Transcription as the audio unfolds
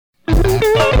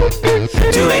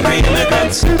Two angry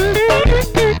immigrants. Two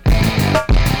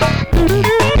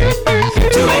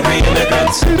angry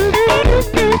immigrants.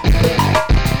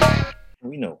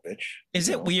 We know, bitch. Is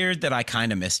it weird that I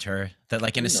kind of missed her? That,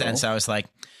 like, in a sense, I was like,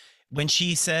 when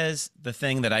she says the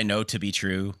thing that I know to be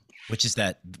true, which is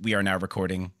that we are now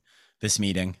recording this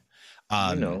meeting,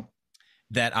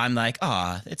 that I'm like,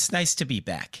 it's nice to be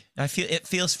back. It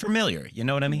feels familiar. You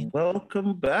know what I mean?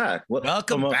 Welcome back.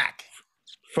 Welcome back.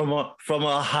 From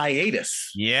a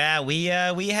hiatus. Yeah, we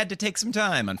had to take some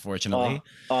time, unfortunately.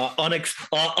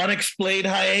 Unexplained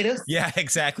hiatus. Yeah,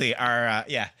 exactly.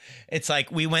 It's like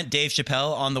we went Dave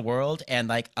Chappelle on the world, and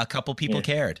like a couple people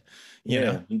cared. You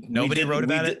know, nobody wrote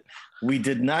about it. We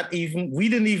didn't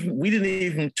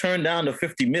even turn down the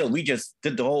 50 mil. We just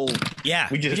did the whole. Yeah,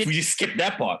 we just skipped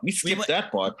that part. We skipped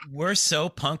that part. We're so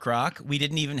punk rock. We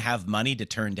didn't even have money to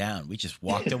turn down. We just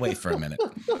walked away for a minute.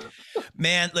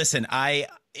 Man, listen,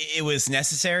 it was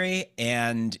necessary,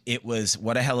 and it was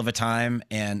what a hell of a time.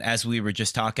 And as we were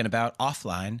just talking about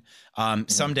offline,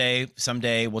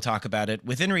 someday we'll talk about it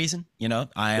within reason. You know,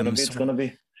 It's gonna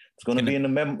be in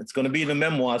the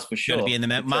memoirs for sure. It's gonna be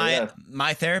in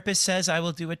my therapist says I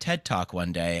will do a TED Talk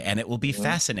one day, and it will be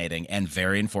fascinating and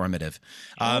very informative.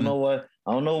 I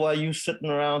don't know why you sitting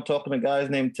around talking to guys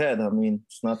named Ted. I mean,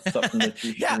 it's not something that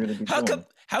you should really be doing.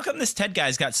 How come this Ted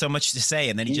guy's got so much to say,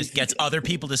 and then he just gets other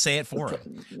people to say it for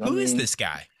him? Who is this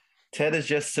guy? Ted is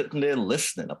just sitting there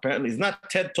listening. Apparently, it's not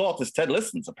Ted talks, it's Ted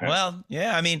listens, apparently. Well,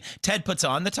 yeah, I mean, Ted puts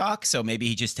on the talk, so maybe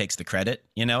he just takes the credit.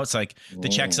 You know, it's like the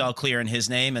check's all clear in his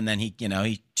name, and then he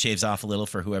shaves off a little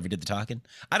for whoever did the talking.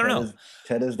 I don't know.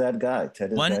 Ted is that guy.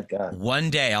 That guy. One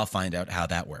day I'll find out how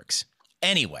that works.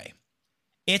 Anyway,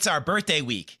 it's our birthday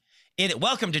week.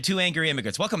 Welcome to Two Angry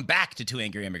Immigrants. Welcome back to Two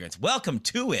Angry Immigrants. Welcome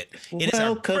to it.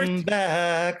 Welcome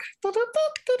back.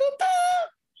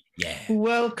 Yeah.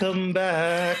 Welcome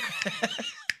back.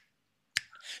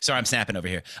 Sorry, I'm snapping over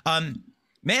here.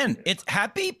 Man, it's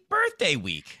happy birthday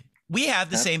week. We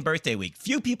have the same birthday week.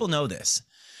 Few people know this,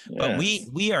 but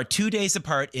we are 2 days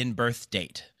apart in birth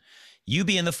date. You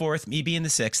being the 4th, me being the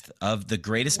 6th of the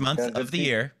greatest month of the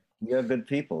year. We are good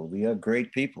people. We are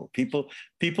great people. People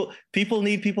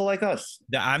need people like us.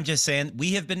 I'm just saying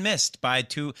we have been missed by I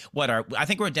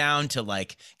think we're down to,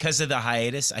 like, because of the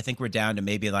hiatus, I think we're down to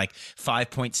maybe like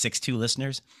 5.62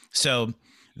 listeners. So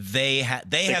they have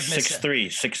missed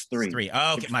 6.3.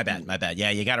 Oh, okay. My bad.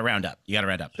 Yeah. You got to round up.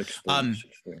 6.3.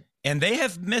 And they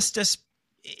have missed us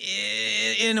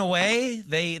in a way.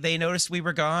 They noticed we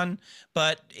were gone,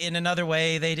 but in another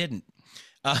way they didn't.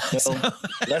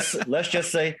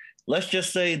 Let's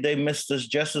just say they missed us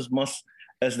just as much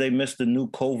as they missed the new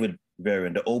COVID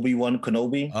variant, the Obi-Wan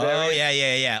Kenobi variant.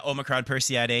 Yeah. Omicron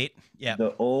Perseid 8. Yeah.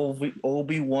 The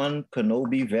Obi-Wan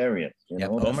Kenobi variant.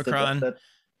 Omicron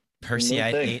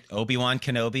Perseid 8, Obi-Wan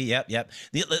Kenobi. Yep.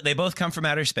 They both come from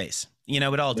outer space. You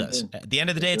know, it all does. At the end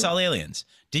of the day, it's all aliens.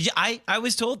 Did you? I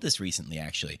was told this recently,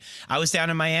 actually. I was down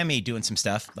in Miami doing some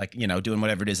stuff, like, doing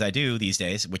whatever it is I do these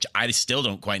days, which I still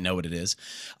don't quite know what it is,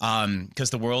 because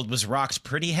the world was rocked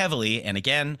pretty heavily. And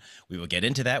again, we will get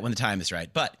into that when the time is right.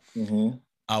 But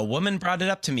a woman brought it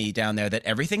up to me down there that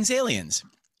everything's aliens.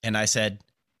 And I said,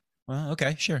 well,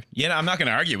 okay, sure. Yeah, I'm not going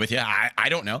to argue with you. I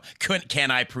don't know. Can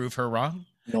I prove her wrong?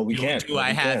 No, we can't. Do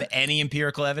I have any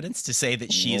empirical evidence to say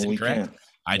that she is incorrect?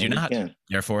 I do not.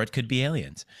 Therefore, it could be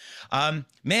aliens.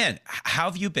 Man, how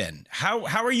have you been? How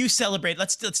are you celebrating?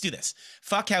 Let's do this.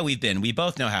 Fuck how we've been. We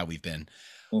both know how we've been.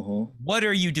 What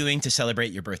are you doing to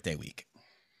celebrate your birthday week?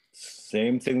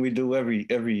 Same thing we do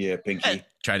every year, Pinky.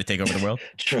 Try to take over the world.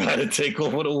 Try to take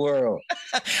over the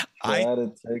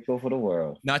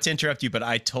world. Not to interrupt you, but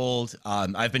I told,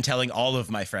 I've been telling all of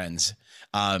my friends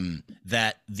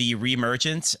that the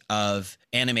reemergence of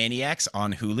Animaniacs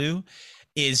on Hulu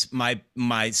is my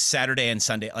Saturday and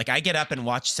Sunday. Like, I get up and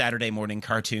watch Saturday morning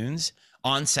cartoons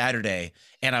on Saturday,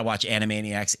 and I watch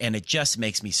Animaniacs, and it just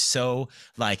makes me so,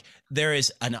 like, there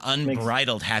is an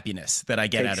unbridled happiness that I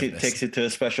get out of this. Takes it to a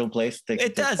special place.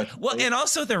 It does. Well, and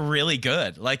also they're really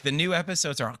good. Like, the new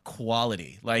episodes are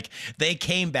quality. Like, they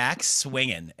came back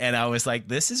swinging, and I was like,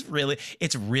 it's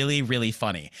really, really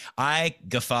funny. I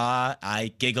guffaw,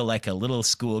 I giggle like a little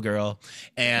schoolgirl,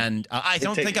 and I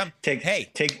don't think I'm.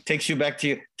 Takes you back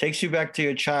to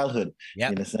your childhood. Yeah, you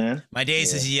understand? My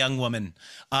days as a young woman.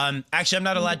 Actually, I'm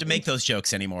not allowed to make those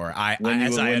jokes anymore. I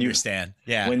understand.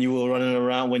 Yeah. When you were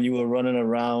running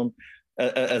around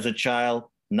as a child,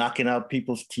 knocking out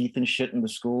people's teeth and shit in the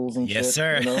schools and yes, shit.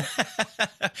 Sir. You know?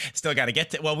 Still got to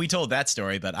get to. Well, we told that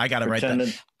story, but I got to write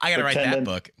that. I got to write that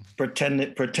book.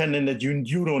 Pretending that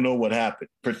you don't know what happened.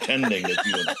 Pretending that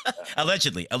you don't know.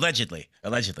 Allegedly, I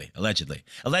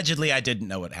didn't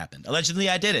know what happened. Allegedly,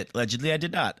 I did it. Allegedly, I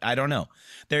did not. I don't know.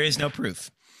 There is no proof.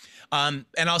 And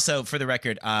also, for the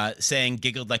record, saying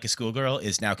 "giggled like a schoolgirl"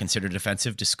 is now considered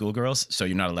offensive to schoolgirls, so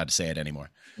you're not allowed to say it anymore.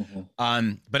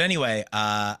 Mm-hmm. But anyway,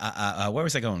 where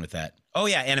was I going with that? Oh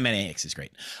yeah, Animaniacs is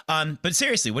great. But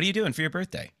seriously, what are you doing for your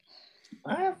birthday?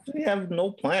 I actually have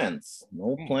no plans.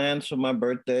 No plans for my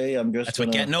birthday. That's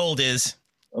what getting old is.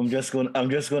 I'm just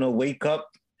gonna wake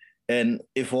up, and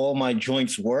if all my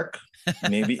joints work,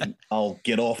 maybe I'll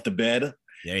get off the bed.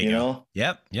 There you go. Know?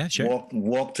 Yep. Yeah, sure.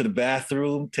 Walk to the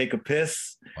bathroom, take a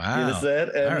piss. Wow. You understand?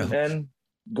 And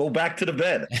go back to the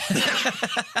bed.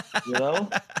 You know?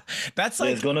 That's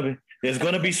like there's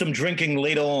gonna be some drinking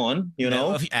later on, you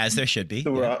know, as there should be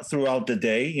throughout the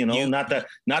day, you know. Not that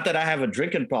I have a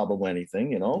drinking problem or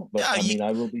anything, you know, but I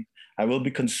will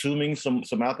be consuming some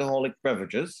alcoholic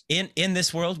beverages. In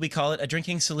this world, we call it a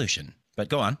drinking solution. But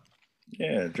go on.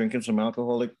 Yeah, drinking some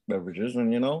alcoholic beverages,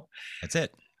 and you know, that's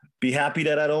it. Be happy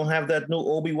that I don't have that new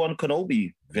Obi-Wan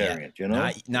Kenobi variant, you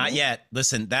know? Not yet.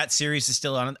 Listen, that series is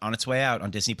still on its way out on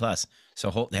Disney Plus.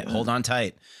 So hold on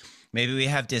tight. Maybe we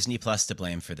have Disney Plus to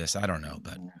blame for this. I don't know,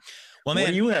 but well,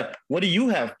 man, what do you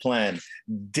have planned,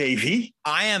 Davey?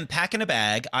 I am packing a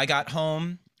bag. I got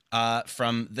home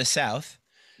from the south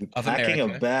of America. Packing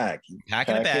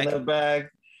a bag.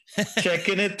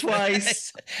 Checking it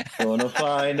twice. Gonna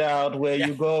find out where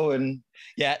you going.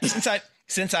 Yeah,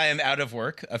 since I am out of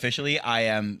work officially, I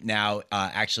am now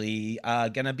actually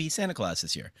gonna be Santa Claus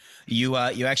this year. You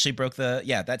actually broke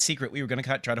that secret we were gonna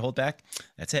try to hold back.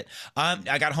 That's it.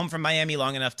 I got home from Miami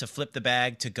long enough to flip the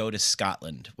bag to go to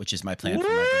Scotland, which is my plan for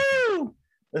my birthday.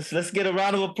 Let's get a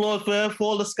round of applause for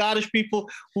all the Scottish people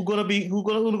who gonna be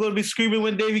screaming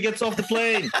when Davey gets off the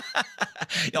plane.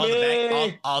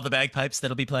 all the bagpipes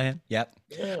that'll be playing. Yep.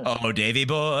 Yeah. Oh, Davey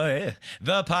boy,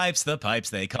 the pipes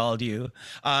they called you.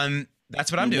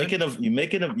 That's what I'm doing. You're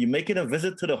making a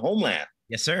visit to the homeland.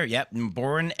 Yes, sir. Yep.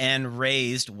 Born and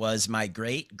raised was my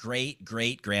great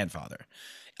grandfather,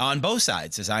 on both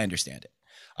sides, as I understand it.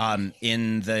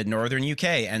 In the northern UK,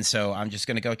 and so I'm just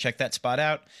going to go check that spot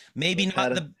out. Maybe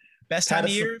not the best time of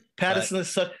year. Patterson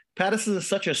is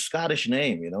such a Scottish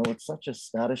name, you know. It's such a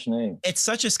Scottish name. It's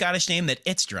such a Scottish name that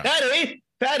it's drunk.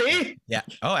 Patty. Yeah.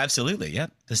 Oh, absolutely. Yeah.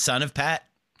 The son of Pat.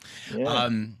 Yeah.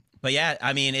 But yeah,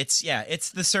 I mean, it's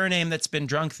the surname that's been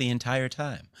drunk the entire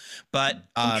time. But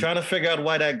I'm trying to figure out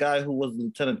why that guy who was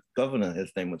lieutenant governor,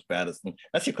 his name was Patterson.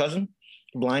 That's your cousin,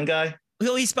 blind guy.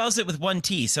 Well, he spells it with one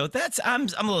T, so I'm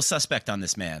a little suspect on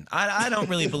this man. I don't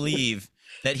really believe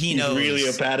that he knows. He's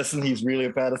really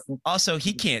a Patterson. Also,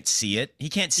 he can't see it. He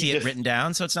can't see it written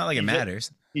down, so it's not like it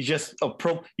matters. He's just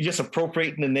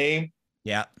appropriating the name.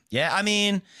 Yeah. I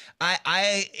mean,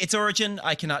 its origin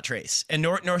I cannot trace, and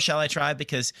nor shall I try,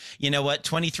 because you know what?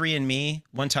 23andMe.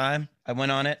 One time I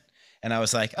went on it. And I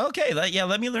was like, okay,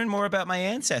 let me learn more about my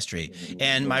ancestry.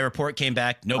 And my report came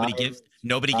back. Nobody gives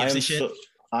a shit.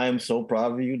 I am so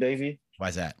proud of you, Davey. Why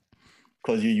is that?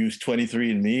 Because you used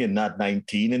 23andMe and not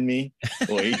 19andMe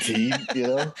or 18. You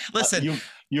know, listen,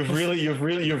 you've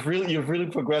really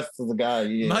progressed as a guy.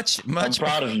 Yeah. Much. I'm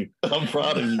proud of you.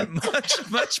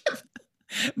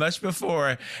 Much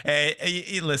before.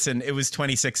 Hey, listen, it was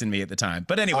 26andMe at the time.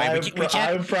 But anyway,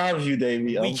 I'm proud of you,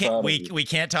 Davey. We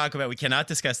can't talk about. We cannot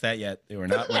discuss that yet. We're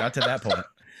not to that point.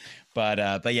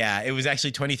 But yeah, it was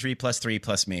actually 23 plus 3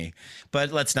 plus me.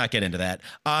 But let's not get into that.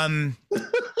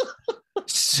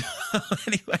 So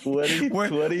anyway,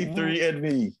 23 and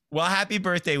me. Well, happy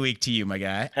birthday week to you, my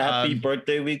guy. Happy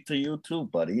birthday week to you too,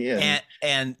 buddy. Yeah.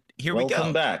 And here we go.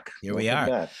 Welcome back. Here we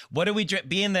are. What are we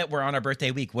being that we're on our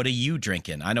birthday week? What are you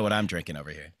drinking? I know what I'm drinking over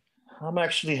here. I'm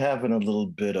actually having a little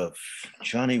bit of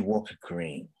Johnny Walker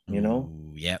Cream. You know,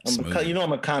 yeah.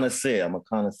 I'm a connoisseur.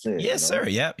 Yes, sir.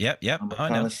 Yep. I'm a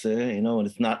connoisseur. You know,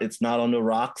 and it's not on the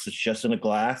rocks. It's just in a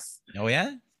glass. Oh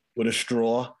yeah, with a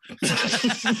straw.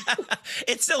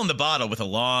 It's still in the bottle with a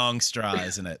long straw,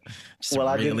 isn't it?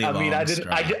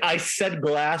 I said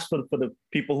glass for the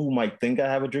people who might think I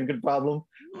have a drinking problem,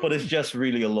 but it's just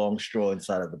really a long straw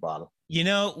inside of the bottle. You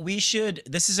know,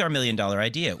 this is our $1 million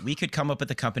idea. We could come up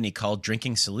with a company called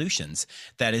Drinking Solutions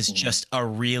that is just a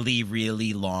really,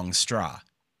 really long straw.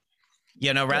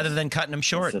 You know, rather than cutting them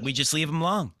short, we just leave them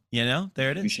long. You know,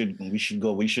 there it is. We should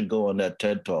go on that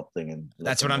TED Talk thing, and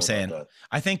that's what I'm saying.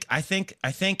 I think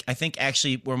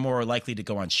actually we're more likely to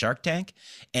go on Shark Tank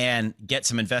and get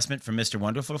some investment from Mr.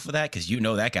 Wonderful for that, because you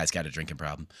know that guy's got a drinking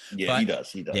problem. Yeah, but,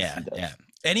 he does. Yeah.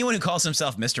 Anyone who calls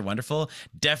himself Mr. Wonderful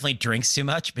definitely drinks too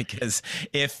much, because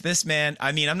if this man,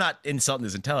 I mean, I'm not insulting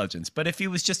his intelligence, but if he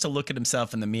was just to look at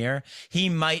himself in the mirror, he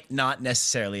might not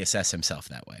necessarily assess himself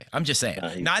that way. I'm just saying.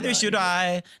 Neither should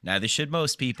I. Neither should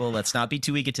most people. Let's not be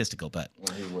too egotistical, but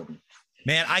he wouldn't.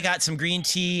 Man, I got some green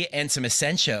tea and some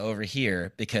Essentia over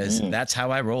here, because that's how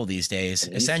I roll these days.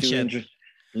 Essentia.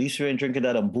 At least you ain't drinking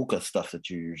that Umbuka stuff that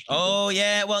you usually do.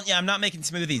 Yeah. Well, yeah, I'm not making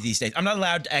smoothies these days. I'm not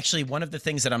allowed to, actually, one of the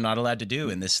things that I'm not allowed to do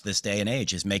in this day and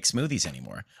age is make smoothies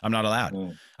anymore. I'm not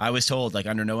allowed. I was told, like,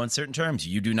 under no uncertain terms,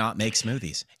 you do not make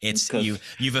smoothies.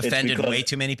 You've offended way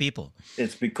too many people.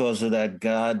 It's because of that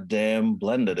goddamn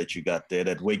blender that you got there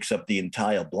that wakes up the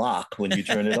entire block when you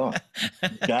turn it on.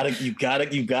 You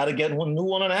gotta get one new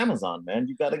one on Amazon, man.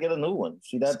 You gotta get a new one.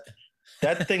 See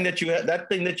that thing that you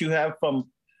have from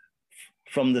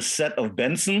the set of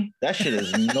Benson, that shit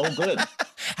is no good.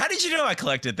 How did you know I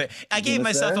collected that? I gave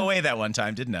myself away that one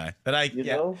time, didn't I? But I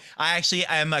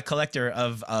am a collector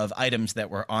of items that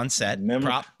were on set,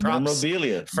 props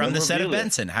memorabilia from the set of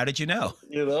Benson. How did you know?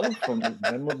 You know, from the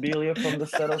memorabilia from the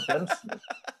set of Benson.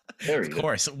 Of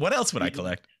course. What else would I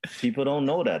collect? People don't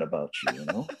know that about you, you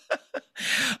know?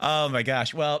 Oh my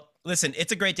gosh. Well, listen,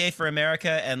 it's a great day for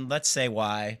America, and let's say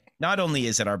why. Not only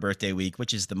is it our birthday week,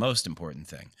 which is the most important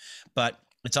thing, but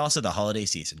it's also the holiday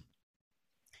season.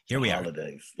 Here we are.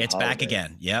 It's back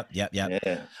again. Yep. Yeah.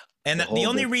 And the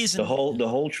only reason the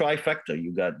whole trifecta.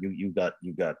 You got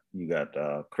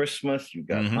Christmas, you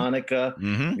got Hanukkah,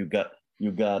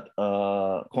 you got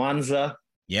Kwanzaa.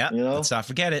 Yeah. You know? Let's not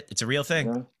forget it. It's a real thing.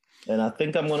 Yeah. And I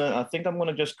think I'm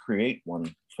gonna just create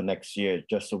one for next year,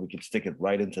 just so we can stick it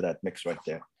right into that mix right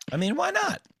there. I mean, why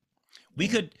not? We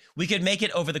could make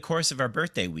it over the course of our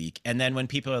birthday week, and then when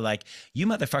people are like, "You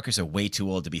motherfuckers are way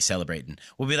too old to be celebrating,"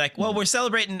 we'll be like, "Well, we're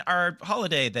celebrating our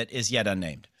holiday that is yet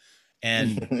unnamed,"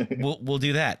 and we'll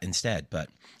do that instead. But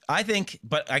I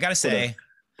gotta say,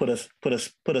 put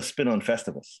a spin on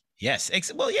Festivus. Yes.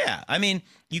 Well, yeah. I mean,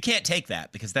 you can't take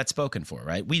that because that's spoken for,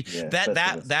 right?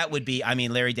 That would be. I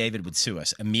mean, Larry David would sue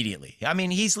us immediately. I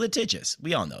mean, he's litigious.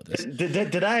 We all know this.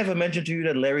 Did I ever mention to you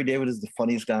that Larry David is the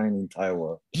funniest guy in the entire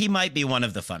world? He might be one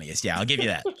of the funniest. Yeah, I'll give you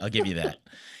that.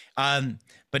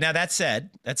 But now that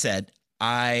said,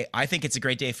 I think it's a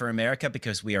great day for America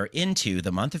because we are into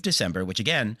the month of December, which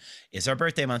again is our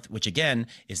birthday month, which again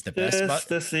is the best month. It's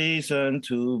the season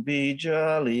to be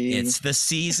jolly. It's the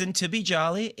season to be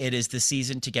jolly. It is the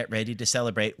season to get ready to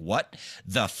celebrate what?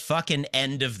 The fucking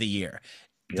end of the year.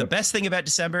 Yep. The best thing about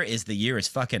December is the year is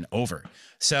fucking over.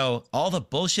 So all the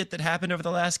bullshit that happened over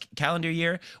the last calendar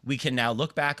year, we can now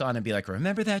look back on and be like,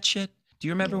 remember that shit? Do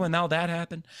you remember when all that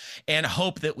happened? And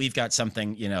hope that we've got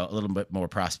something, a little bit more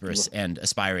prosperous and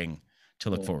aspiring to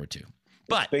look forward to.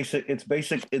 But it's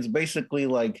basically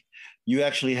like you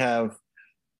actually have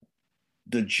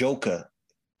the Joker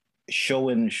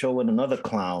showing another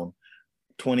clown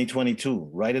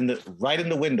 2022 right in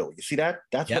the window. You see that?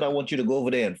 That's what I want you to go over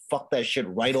there and fuck that shit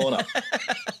right on up.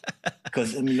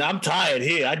 Because I'm tired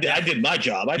here. I did my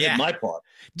job. I did my part.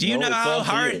 Do you know how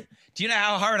hard? Do you know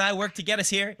how hard I worked to get us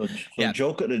here? So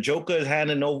the Joker is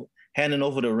handing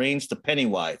over the reins to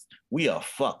Pennywise. We are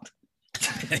fucked.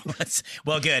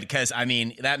 Well, good, because I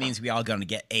mean that means we all going to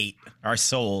get ate our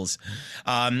souls,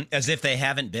 as if they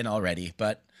haven't been already.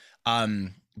 But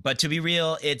to be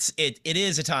real, it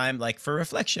is a time like for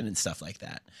reflection and stuff like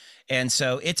that. And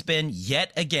so it's been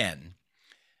yet again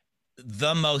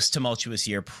the most tumultuous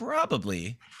year,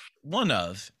 probably one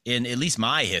of in at least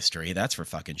my history. That's for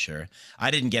fucking sure.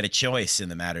 I didn't get a choice in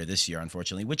the matter this year,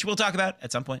 unfortunately, which we'll talk about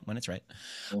at some point when it's right.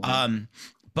 Mm-hmm.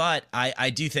 But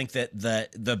I do think that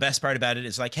the best part about it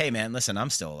is like, hey man, listen, I'm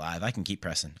still alive. I can keep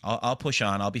pressing. I'll push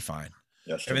on. I'll be fine.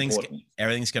 That's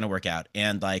everything's going to work out.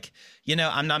 And like,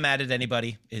 I'm not mad at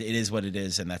anybody. It is what it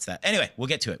is. And that's that. Anyway, we'll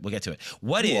get to it.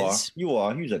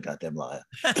 You're a goddamn liar.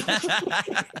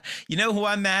 You know who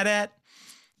I'm mad at?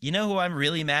 You know who I'm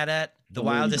really mad at? The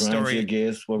wildest story.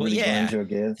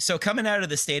 So coming out of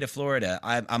the state of Florida,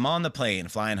 I'm on the plane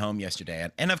flying home yesterday.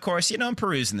 And of course, I'm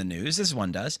perusing the news as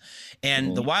one does.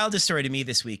 And the wildest story to me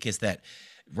this week is that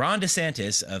Ron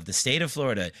DeSantis of the state of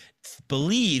Florida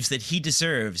believes that he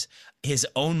deserves his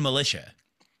own militia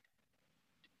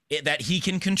that he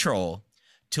can control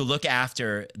to look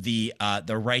after the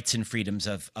rights and freedoms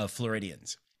of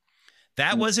Floridians.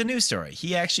 That was a news story.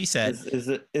 He actually said,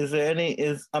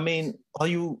 are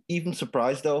you even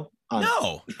surprised though?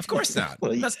 No, of course not.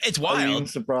 It's wild. Are you even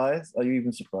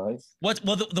surprised? Well,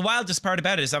 the wildest part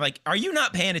about it is I'm like, are you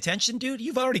not paying attention, dude?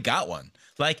 You've already got one.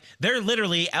 Like, they're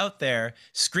literally out there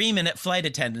screaming at flight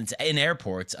attendants in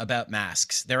airports about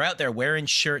masks. They're out there wearing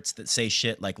shirts that say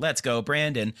shit like, let's go,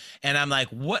 Brandon. And I'm like,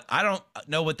 what? I don't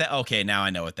know what that. Okay, now I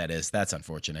know what that is. That's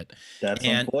unfortunate.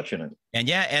 Unfortunate. And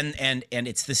yeah, and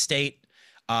it's the state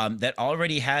that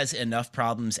already has enough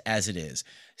problems as it is.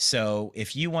 So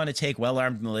if you want to take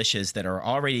well-armed militias that are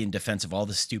already in defense of all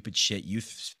the stupid shit you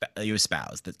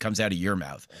espouse that comes out of your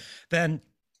mouth, then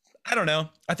I don't know.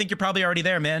 I think you're probably already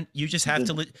there, man. You just have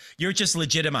to. You're just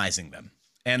legitimizing them,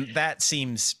 and that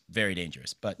seems very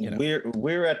dangerous. But you know,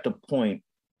 we're at the point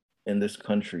in this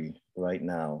country right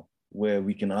now where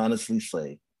we can honestly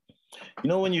say, you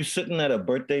know, when you're sitting at a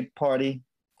birthday party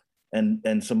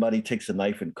and somebody takes a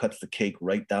knife and cuts the cake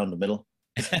right down the middle.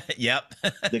 Yep.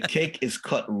 The cake is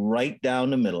cut right down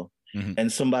the middle,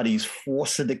 and somebody's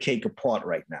forcing the cake apart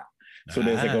right now. So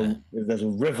there's a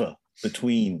river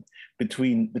between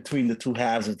the two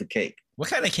halves of the cake. What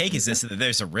kind of cake is this that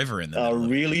there's a river in the middle? A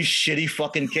really shitty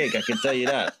fucking cake, I can tell you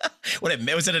that.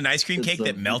 Was it an ice cream cake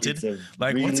that melted?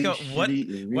 Like,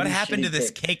 really what happened to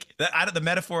this cake? Out of the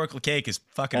metaphorical cake is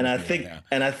fucking. And I think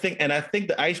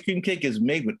the ice cream cake is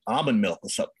made with almond milk or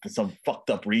something for some fucked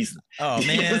up reason. Oh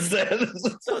man,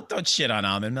 don't shit on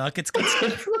almond milk. It's good.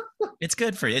 It's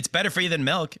good for you. It's better for you than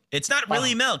milk. It's not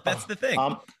really milk. That's the thing.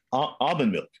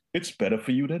 Almond milk. It's better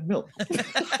for you than milk.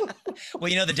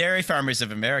 Well, you know, the Dairy Farmers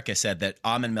of America said that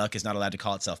almond milk is not allowed to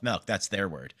call itself milk. That's their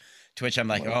word. To which I'm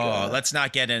like, let's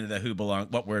not get into the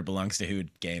what word belongs to who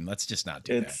game. Let's just not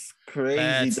do that. It's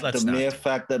crazy that the mere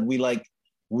fact that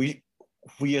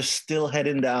we are still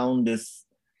heading down this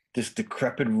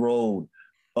decrepit road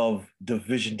of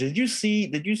division. Did you see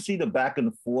the back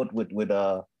and forth with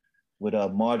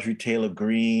Marjorie Taylor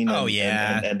Greene?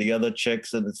 And the other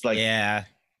chicks, and it's like, yeah.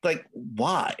 Like,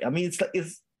 why? I mean,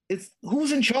 it's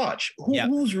who's in charge?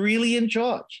 Who's really in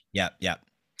charge? Yeah.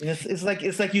 It's like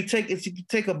you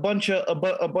take a bunch of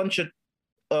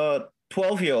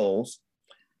 12-year-olds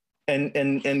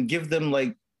and give them,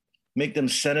 like, make them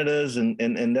senators and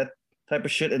that type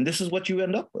of shit, and this is what you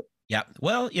end up with. Yeah.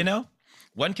 Well, you know,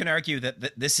 one can argue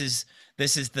that this is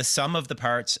the sum of the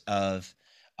parts of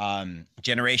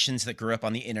generations that grew up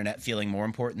on the internet feeling more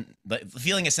important,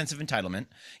 feeling a sense of entitlement,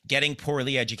 getting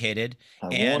poorly educated. I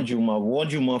warned you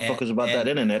motherfuckers about that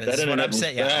internet. That internet was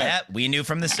bad. Yeah, we knew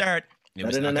from the start. It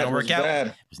was not going to work out.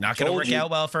 It was not going to work out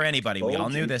well for anybody. We all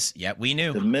knew this. Yeah, we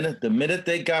knew. The minute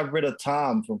they got rid of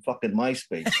Tom from fucking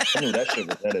MySpace, I knew that shit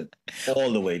was headed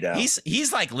all the way down.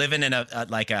 He's like living in a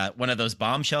one of those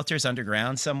bomb shelters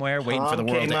underground somewhere, waiting for the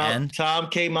world to end. Tom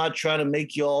came out trying to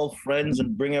make you all friends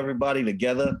and bring everybody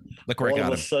together. Look where it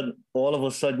got him. All of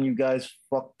a sudden, you guys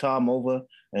fucked Tom over,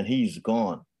 and he's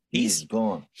gone. He's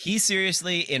gone. He's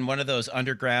seriously in one of those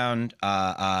underground,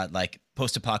 like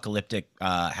post-apocalyptic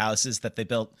houses that they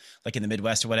built, like in the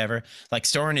Midwest or whatever, like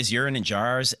storing his urine in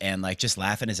jars and like just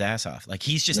laughing his ass off. Like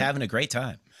he's just having a great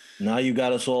time. Now you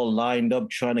got us all lined up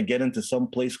trying to get into some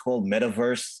place called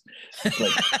Metaverse,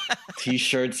 like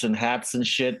T-shirts and hats and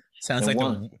shit. Sounds like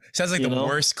the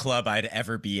worst club I'd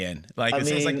ever be in. Like it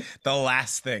sounds like the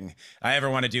last thing I ever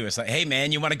want to do is like, hey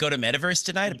man, you want to go to Metaverse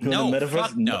tonight? No,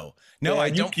 fuck no. No,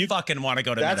 I don't fucking want to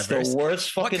go to Metaverse. That's the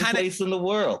worst fucking place in the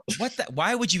world.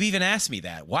 Why would you even ask me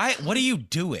that? What are you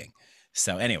doing?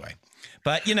 So anyway,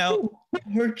 but you know,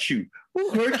 who hurt you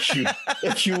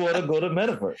that you want to go to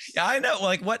Metaverse? Yeah, I know.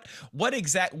 Like what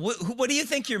do you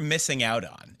think you're missing out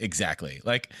on exactly?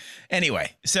 Like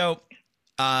anyway, so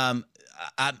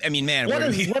I mean, man, what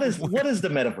is the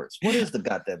Metaverse? What is the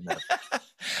goddamn Metaverse?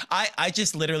 I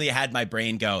just literally had my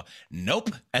brain go,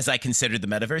 nope, as I considered the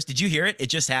Metaverse. Did you hear it? It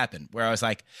just happened where I was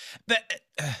like,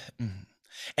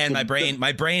 and my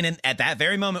brain at that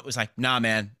very moment was like, nah,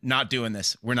 man, not doing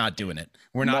this. We're not doing it.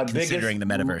 We're not considering the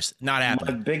Metaverse. Not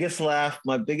happening. My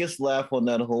biggest laugh on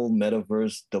that whole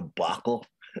Metaverse debacle,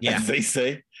 as they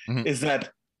say, is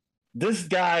that this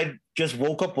guy just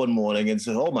woke up one morning and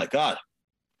said, oh my God,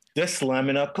 they're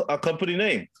slamming our company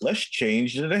name. Let's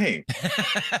change the name.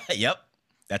 Yep.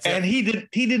 That's and it.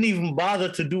 He didn't even bother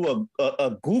to do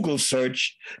a Google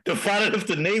search to find out if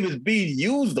the name is being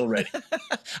used already.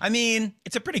 I mean,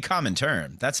 it's a pretty common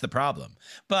term. That's the problem.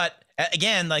 But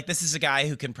again, like this is a guy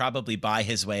who can probably buy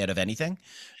his way out of anything.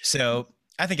 So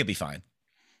I think it'd be fine.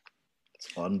 It's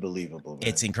unbelievable, man.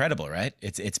 It's incredible, right?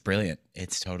 It's brilliant.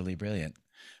 It's totally brilliant.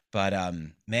 But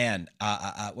man,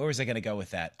 where was I going to go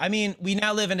with that? I mean, we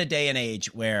now live in a day and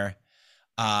age where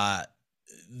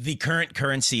the current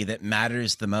currency that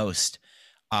matters the most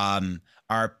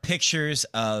are pictures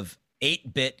of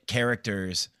 8-bit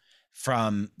characters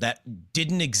from that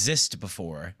didn't exist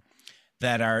before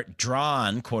that are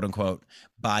drawn, quote unquote,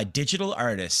 by digital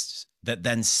artists that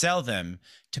then sell them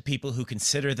to people who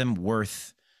consider them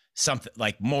worth something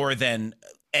like more than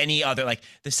any other. Like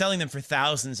they're selling them for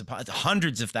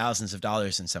hundreds of thousands of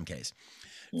dollars in some case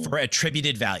for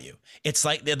attributed value. It's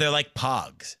like they're like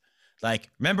Pogs. Like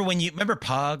remember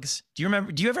Pogs? Do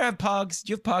you ever have Pogs?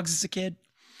 Do you have Pogs as a kid?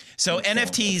 So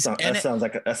NFTs.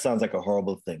 That sounds like a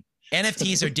horrible thing.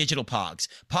 NFTs are digital Pogs.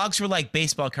 Pogs were like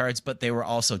baseball cards, but they were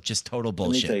also just total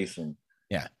bullshit. Let me tell you something.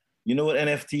 Yeah. You know what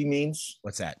NFT means?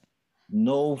 What's that?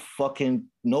 No fucking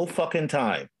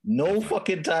time. No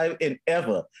fucking time in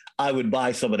ever I would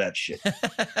buy some of that shit.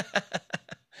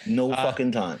 No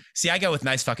fucking time. See, I go with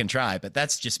nice fucking try, but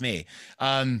that's just me.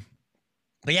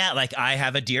 But yeah, like I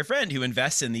have a dear friend who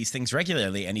invests in these things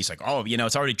regularly and he's like, oh,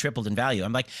 it's already tripled in value.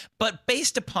 I'm like, but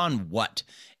based upon what?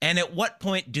 And at what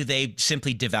point do they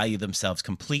simply devalue themselves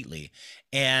completely?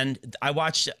 And I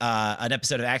watched an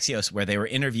episode of Axios where they were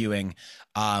interviewing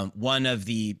one of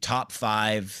the top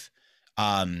 5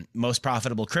 most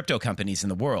profitable crypto companies in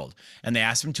the world. And they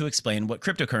asked him to explain what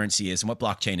cryptocurrency is and what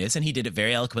blockchain is. And he did it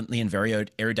very eloquently and very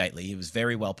eruditely. It was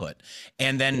very well put.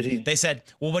 And then they said,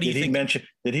 well, what do you think?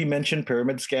 Did he mention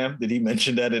pyramid scam? Did he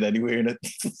mention that in anywhere in it?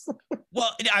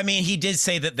 Well, I mean, he did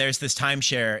say that there's this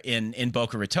timeshare in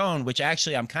Boca Raton, which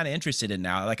actually I'm kind of interested in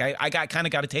now. Like I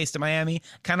got a taste of Miami,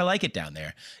 kind of like it down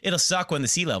there. It'll suck when the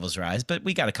sea levels rise, but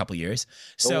we got a couple years.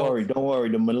 Don't worry.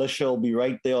 The militia will be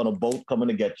right there on a boat coming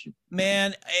to get you.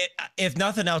 Man, if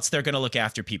nothing else, they're going to look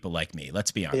after people like me.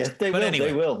 Let's be honest. Yes, they will. Anyway,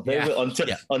 they will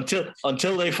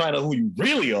until they find out who you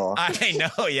really are. I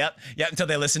know. Yep. Until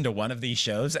they listen to one of these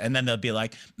shows, and then they'll be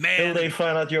like, "Man." Until they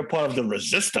find out you're part of the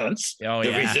resistance. Oh,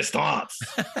 the resistance.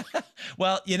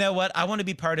 Well, you know what? I want to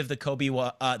be part of the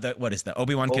Obi-Wan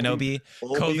Kenobi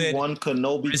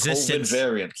COVID resistance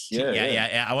variants.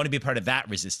 Yeah. I want to be part of that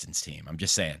resistance team. I'm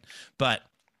just saying. But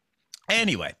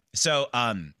anyway, so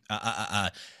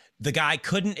the guy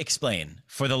couldn't explain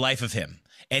for the life of him,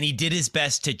 and he did his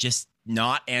best to just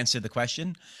not answer the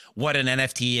question what an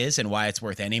NFT is and why it's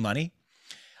worth any money.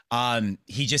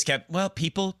 He just kept, well,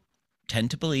 people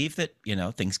tend to believe that,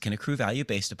 things can accrue value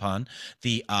based upon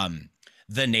the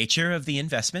nature of the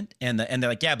investment. And they're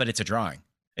like, yeah, but it's a drawing.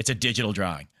 It's a digital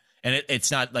drawing. And it's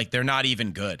not like they're not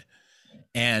even good.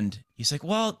 And he's like,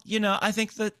 well, I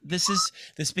think that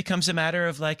this becomes a matter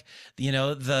of like,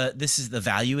 the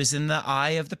value is in the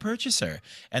eye of the purchaser.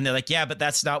 And they're like, yeah, but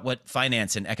that's not what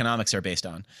finance and economics are based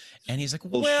on. And he's like,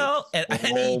 bullshit. Well, and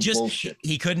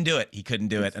he couldn't do it. He couldn't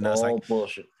do it. And I was like,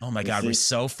 bullshit. Oh my God, we're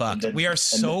so fucked. We are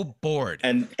so bored.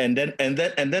 And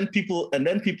then people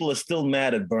are still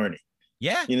mad at Bernie.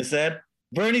 Yeah. You understand?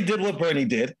 Bernie did what Bernie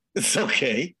did. It's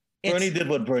okay. Bernie did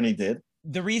what Bernie did.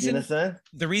 The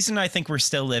reason I think we're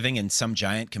still living in some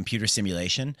giant computer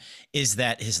simulation is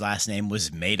that his last name was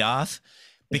Madoff,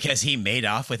 because he made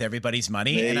off with everybody's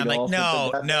money. And I'm like,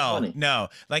 no.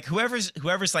 Like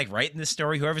whoever's like writing this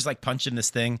story, whoever's like punching this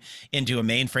thing into a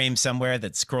mainframe somewhere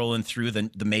that's scrolling through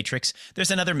the Matrix.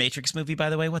 There's another Matrix movie, by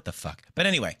the way. What the fuck? But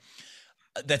anyway,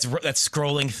 that's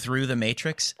scrolling through the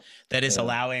Matrix that is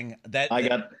allowing that. I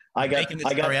got a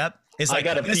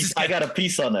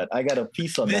piece on that. I got a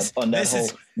piece on that whole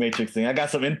Matrix thing. I got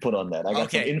some input on that. I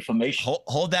got some information.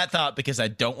 Hold that thought, because I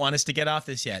don't want us to get off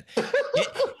this yet.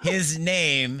 His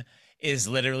name is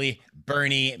literally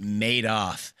Bernie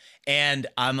Madoff. And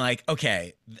I'm like,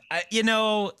 okay,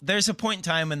 there's a point in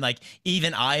time when like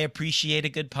even I appreciate a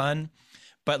good pun.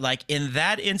 But like in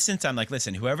that instance, I'm like,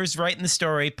 listen, whoever's writing the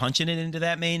story, punching it into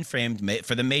that mainframe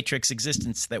for the Matrix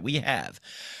existence that we have,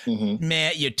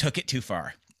 man, you took it too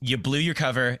far. You blew your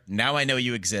cover. Now I know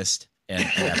you exist. And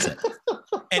that's it.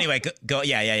 Anyway, go.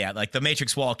 Yeah. Like the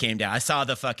Matrix wall came down. I saw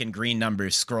the fucking green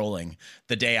numbers scrolling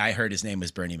the day I heard his name was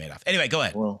Bernie Madoff. Anyway, go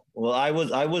ahead. Well, I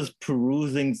was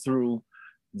perusing through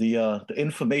the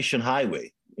information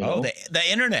highway. The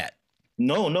internet.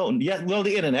 No. Yeah, well,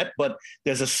 the internet, but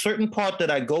there's a certain part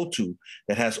that I go to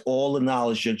that has all the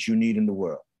knowledge that you need in the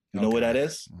world. You know what that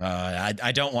is?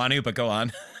 I don't want to, but go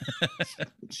on.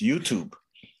 It's YouTube.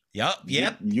 Yep.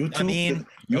 YouTube.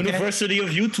 University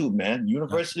of YouTube, man.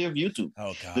 University of YouTube.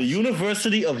 Oh, God. The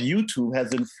University of YouTube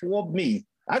has informed me.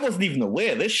 I wasn't even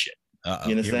aware of this shit.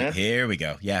 You understand? Here we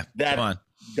go. Yeah. That come on.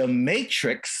 The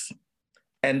Matrix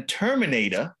and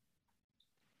Terminator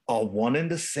are one and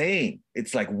the same.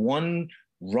 It's like one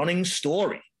running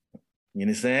story. You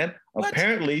understand? What?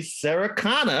 Apparently, Sarah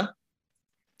Connor.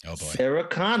 Oh boy. Sarah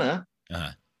Connor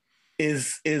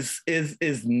is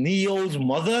Neo's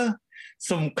mother.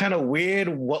 some kind of weird,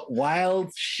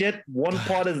 wild shit. One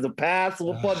part is the past,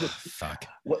 one part is fuck.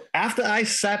 After I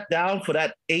sat down for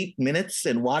that 8 minutes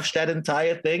and watched that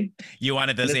entire thing, you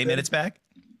wanted those 8 minutes back?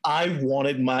 I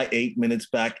wanted my 8 minutes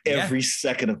back, every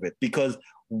second of it, because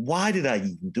why did I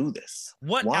even do this?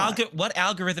 What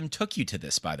algorithm took you to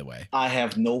this, by the way? I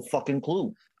have no fucking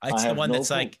clue. It's the one that's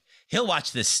like, he'll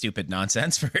watch this stupid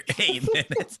nonsense for 8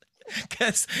 minutes.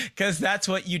 Because that's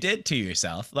what you did to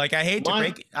yourself. Like, I hate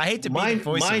to be the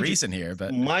voice of reason here,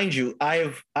 but mind you,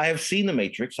 I have seen The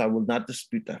Matrix. I will not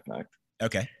dispute that fact.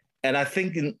 Okay. And I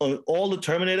think in all the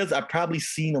Terminators, I've probably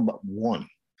seen about one.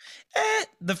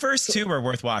 The first two are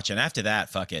worth watching. After that,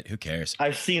 fuck it. Who cares?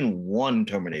 I've seen one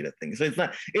Terminator thing, so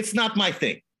it's not my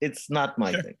thing. It's not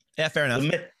my thing. Yeah, fair enough.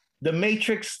 The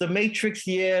Matrix,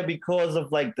 yeah, because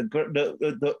of like of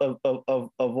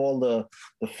all the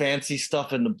fancy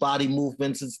stuff and the body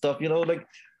movements and stuff, like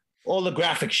all the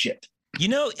graphic shit.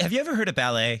 Have you ever heard of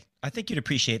ballet? I think you'd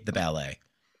appreciate the ballet.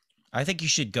 I think you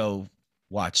should go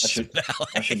watch some ballet.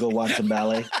 I should go watch some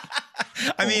ballet.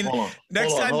 I mean,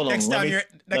 next time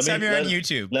you're on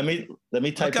YouTube. Let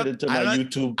me type it into my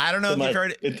YouTube. I don't know if you've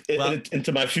heard it.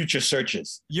 Into my future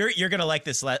searches. You're gonna like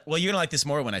this. Well, you're gonna like this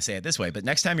more when I say it this way. But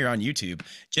next time you're on YouTube,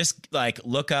 just like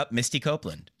look up Misty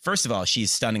Copeland. First of all,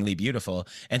 she's stunningly beautiful,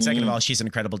 and second of all, she's an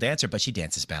incredible dancer. But she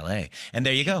dances ballet, and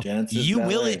there you go.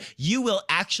 You will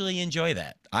actually enjoy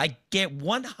that. I get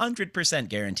 100%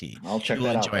 guarantee. I'll check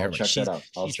that out. I'll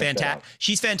check that out.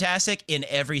 She's fantastic in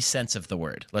every sense of the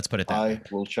word. Let's put it that way. I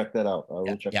will check that out.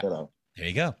 That out. There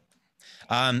you go.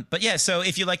 But yeah, so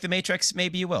if you like The Matrix,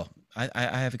 maybe you will. I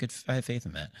have faith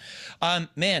in that.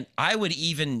 Man, I would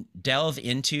even delve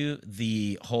into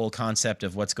the whole concept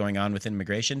of what's going on with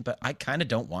immigration, but I kind of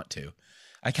don't want to.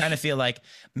 I kind of feel like,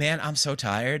 man, I'm so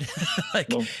tired.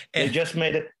 They just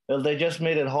made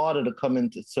it harder to come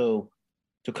into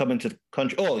the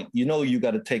country. Oh, you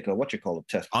got to take a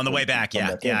test on the way back.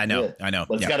 Yeah, I know.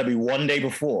 But it's got to be one day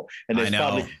before, and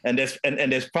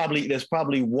there's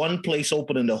probably one place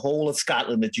open in the whole of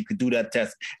Scotland that you could do that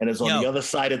test, and it's on the other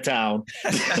side of town.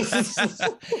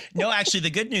 No, actually,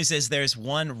 the good news is there's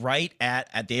one right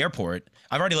at the airport.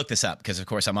 I've already looked this up because, of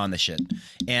course, I'm on this shit,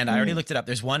 and I already looked it up.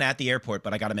 There's one at the airport,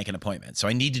 but I got to make an appointment, so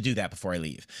I need to do that before I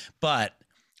leave. But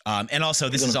and also,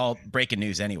 this is all breaking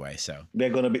news anyway. So they're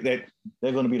gonna be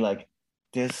like,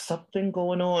 "There's something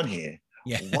going on here.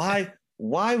 Yeah.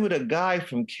 Why would a guy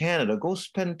from Canada go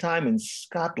spend time in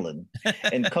Scotland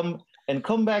and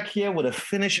come back here with a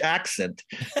Finnish accent?"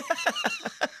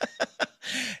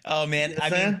 Oh man, I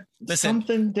mean,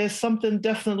 listen, there's something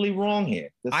definitely wrong here.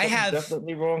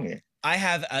 Definitely wrong here. I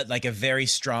have a very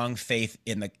strong faith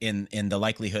in the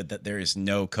likelihood that there is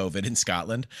no COVID in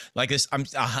Scotland. Like this, I'm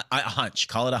a hunch.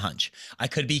 Call it a hunch. I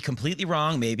could be completely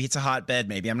wrong. Maybe it's a hotbed.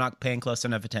 Maybe I'm not paying close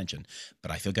enough attention.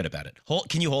 But I feel good about it.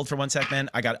 Can you hold for 1 sec, man?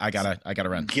 I gotta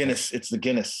run. Guinness. It's the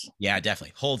Guinness. Yeah,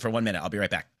 definitely. Hold for 1 minute. I'll be right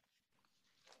back.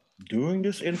 During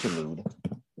this interlude,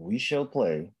 we shall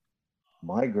play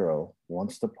 "My Girl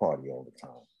Wants to Party All the Time."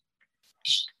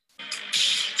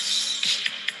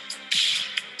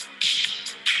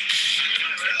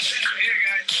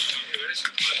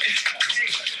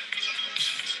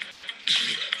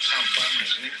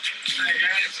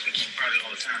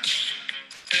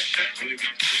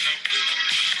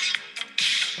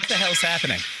 What the hell's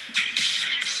happening?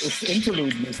 It's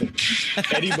interlude music.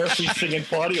 Eddie Murphy singing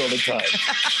 "Party All the Time."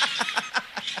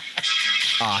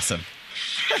 Awesome.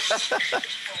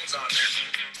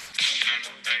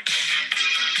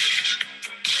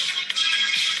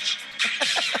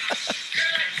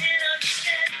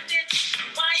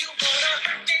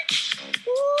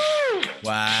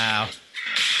 Wow.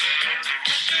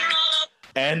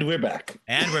 And we're back.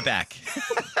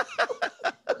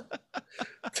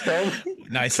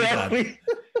 Nicely done.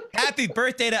 Happy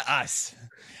birthday to us.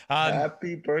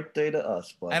 Happy birthday to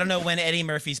us, buddy. I don't know when Eddie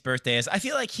Murphy's birthday is. I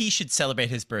feel like he should celebrate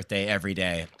his birthday every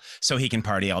day so he can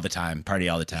party all the time.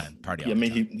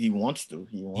 He wants to.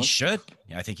 He should.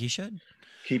 Yeah, I think he should.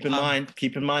 Keep in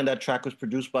mind that track was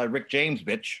produced by Rick James,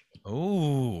 bitch.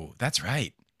 Oh, that's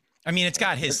right. I mean, it's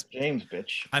got his Rick James,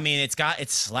 bitch. I mean,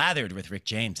 it's slathered with Rick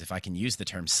James, if I can use the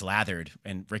term slathered,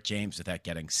 and Rick James without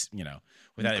getting,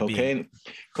 without cocaine. It being,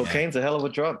 cocaine's a hell of a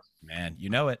drug, man. You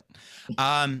know it.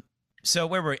 So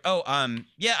where were we? Oh,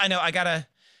 yeah, I know. I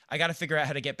gotta figure out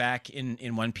how to get back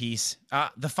in one piece.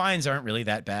 The fines aren't really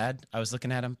that bad. I was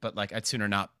looking at them, but like I'd sooner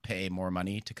not pay more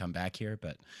money to come back here.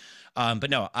 But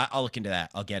no, I'll look into that.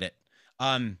 I'll get it.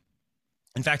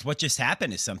 In fact, what just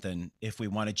happened is something, if we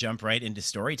want to jump right into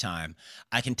story time,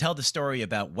 I can tell the story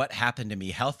about what happened to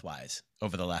me health-wise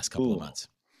over the last couple of months.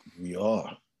 We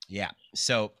are. Yeah.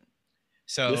 So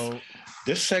So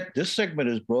this segment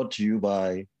is brought to you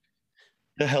by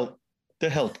the health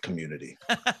community.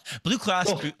 Blue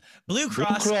Cross Blue Shield. Blue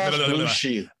Cross Blue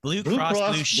Shield. Blue Cross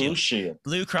Blue Shield.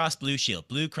 Blue Cross Blue Shield.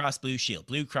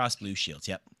 Blue Cross Blue Shield.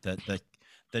 Yep.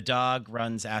 The dog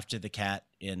runs after the cat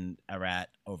in a rat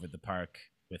over the park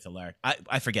with a lark.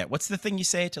 I forget. What's the thing you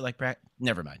say to like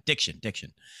never mind. Diction.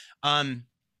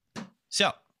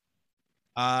 So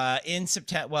in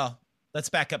September, well, let's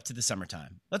back up to the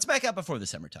summertime. Let's back up before the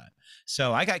summertime.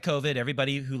 So I got COVID.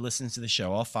 Everybody who listens to the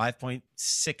show, all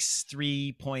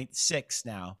 5.63.6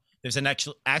 now. There's an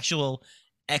actual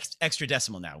extra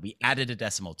decimal now. We added a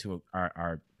decimal to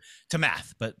our to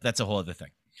math, but that's a whole other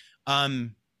thing.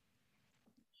 I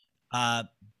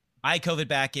had COVID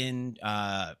back in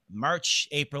March,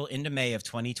 April, into May of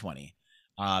 2020.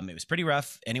 It was pretty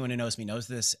rough. Anyone who knows me knows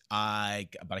this. But I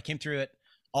came through it.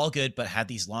 All good, but had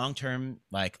these long-term,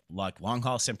 like long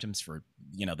haul symptoms for,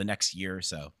 the next year or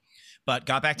so. But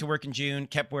got back to work in June,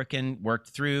 kept working,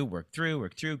 worked through,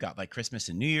 got like Christmas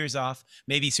and New Year's off,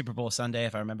 maybe Super Bowl Sunday,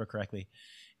 if I remember correctly.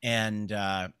 And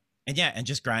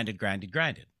just grinded.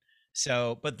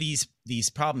 So, but these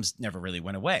problems never really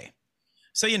went away.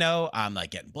 So, I'm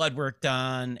like getting blood work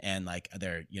done and like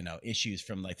there, issues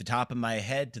from like the top of my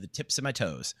head to the tips of my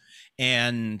toes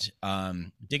and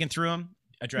digging through them.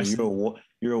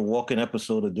 You're a walking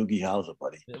episode of Doogie Howser,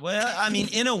 buddy. Well, I mean,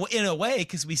 in a way,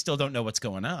 because we still don't know what's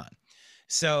going on.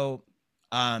 So,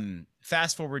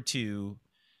 fast forward to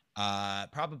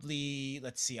probably,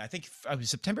 let's see, I think it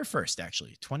was September 1st,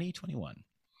 actually, 2021.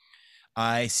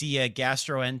 I see a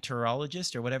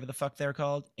gastroenterologist or whatever the fuck they're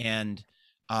called, and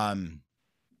a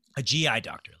GI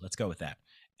doctor. Let's go with that.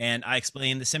 And I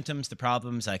explain the symptoms, the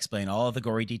problems. I explain all of the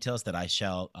gory details that I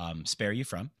shall spare you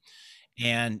from.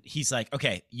 And he's like,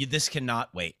 okay, this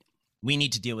cannot wait. We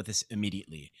need to deal with this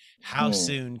immediately. How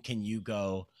soon can you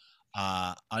go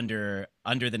under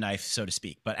the knife, so to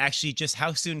speak? But actually, just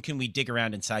how soon can we dig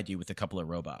around inside you with a couple of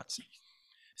robots?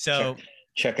 So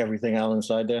check everything out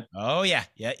inside there. Oh, yeah.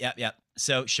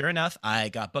 So sure enough, I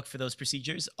got booked for those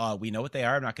procedures. We know what they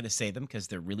are. I'm not going to say them because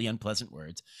they're really unpleasant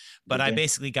words. But I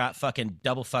basically got fucking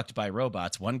double fucked by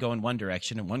robots, one going one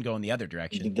direction and one going the other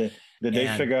direction. Did they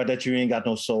figure out that you ain't got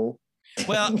no soul?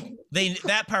 Well,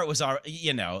 that part was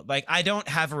already, like I don't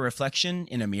have a reflection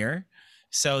in a mirror.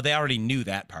 So they already knew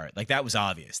that part. Like that was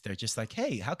obvious. They're just like,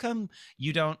 hey, how come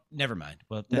you don't? Never mind.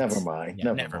 Well, never mind.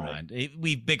 Yeah, never mind.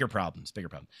 We've bigger problems.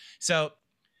 So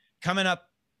coming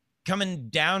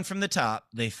down from the top,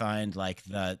 they find like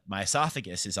my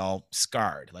esophagus is all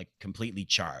scarred, like completely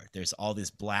charred. There's all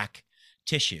this black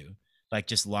tissue, like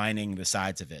just lining the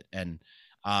sides of it. And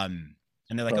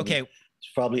they're like, okay.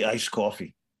 It's probably iced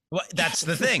coffee. Well, that's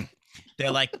the thing.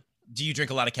 They're like, do you drink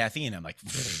a lot of caffeine? I'm like,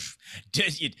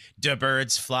 do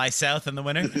birds fly south in the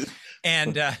winter?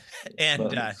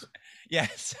 Yeah.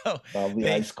 So probably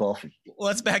iced coffee.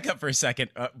 Let's back up for a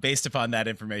second based upon that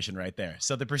information right there.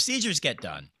 So the procedures get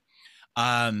done,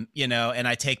 and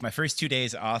I take my first 2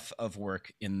 days off of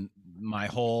work in my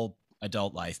whole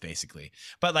adult life, basically.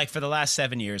 But like for the last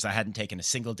 7 years, I hadn't taken a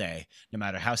single day, no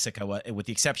matter how sick I was, with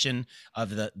the exception of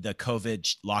the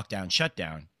COVID lockdown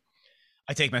shutdown.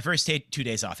 I take my first 2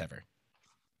 days off ever.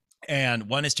 And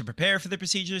one is to prepare for the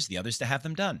procedures. The other is to have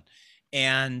them done.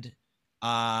 And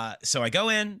so I go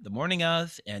in the morning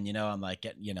of, and, I'm like,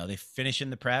 they finish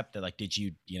in the prep. They're like, did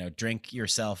you, drink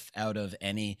yourself out of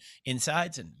any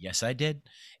insides? And yes, I did.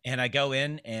 And I go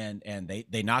in and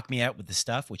they knock me out with the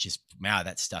stuff, which is, wow,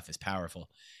 that stuff is powerful.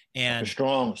 And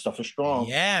stuff is strong.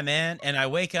 Yeah, man. And I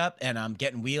wake up and I'm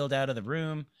getting wheeled out of the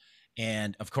room.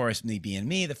 And of course, me being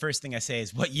me, the first thing I say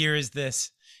is, what year is this?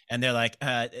 And they're like,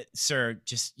 sir,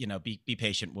 just, be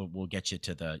patient. We'll get you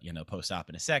to the, post-op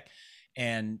in a sec.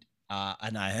 And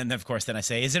of course, then I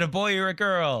say, is it a boy or a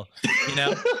girl?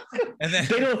 And then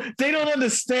they don't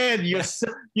understand your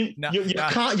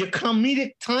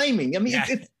comedic timing. I mean, yeah.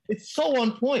 It's so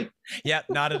on point. Yeah,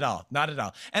 not at all.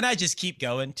 And I just keep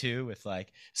going too with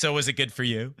like, so was it good for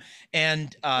you?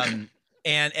 And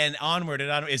onward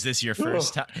and onward. Is this your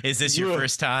first time? Is this your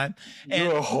first time?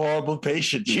 You're a horrible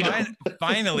patient.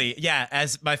 Finally, yeah.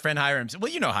 As my friend Hiram said,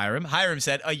 well, Hiram. Hiram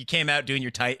said, "Oh, you came out doing your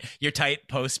tight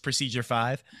post procedure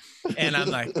 5," and I'm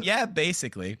like, "Yeah,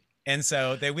 basically." And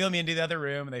so they wheel me into the other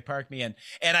room and they park me in,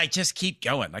 and I just keep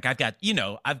going. Like I've got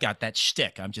that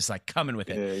shtick. I'm just like coming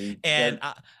with it,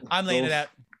 I'm laying it out.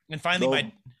 And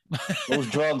finally, those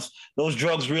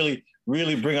drugs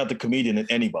really bring out the comedian in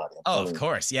anybody. Oh, of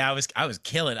course. Yeah, I was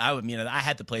killing. I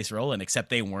had the place rolling, except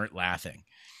they weren't laughing.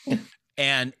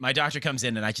 And my doctor comes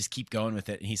in and I just keep going with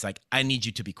it. And he's like, I need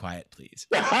you to be quiet, please.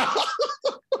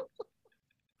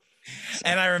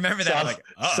 And I remember that. I'm like,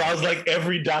 Sounds like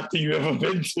every doctor you ever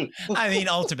been to. I mean,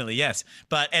 ultimately, yes.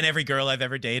 And every girl I've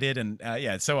ever dated and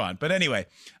yeah, so on. But anyway,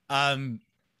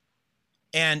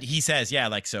 and he says, yeah,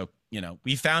 like, so,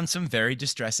 we found some very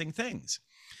distressing things.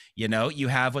 You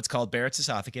have what's called Barrett's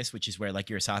esophagus, which is where like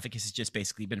your esophagus has just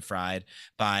basically been fried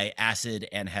by acid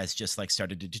and has just like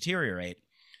started to deteriorate.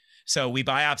 So we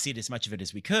biopsied as much of it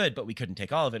as we could, but we couldn't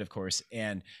take all of it, of course.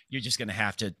 And you're just going to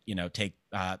have to, take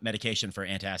medication for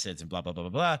antacids and blah, blah, blah,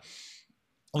 blah, blah.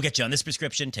 We'll get you on this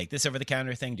prescription, take this over the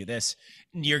counter thing, do this.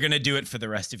 You're going to do it for the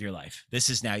rest of your life. This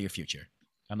is now your future.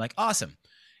 I'm like, awesome.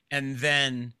 And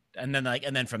then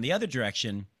from the other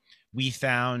direction, we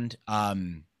found a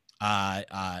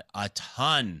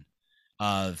ton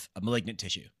of malignant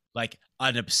tissue, like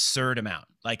an absurd amount,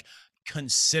 like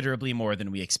considerably more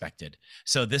than we expected.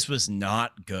 So this was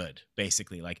not good,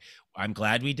 basically. Like, I'm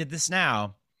glad we did this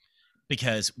now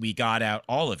because we got out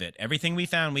all of it. Everything we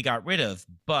found, we got rid of,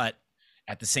 but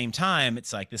at the same time,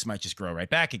 it's like, this might just grow right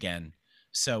back again.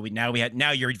 So now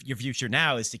your future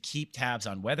now is to keep tabs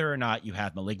on whether or not you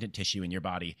have malignant tissue in your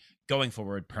body going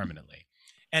forward permanently.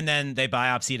 And then they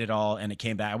biopsied it all and it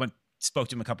came back. Spoke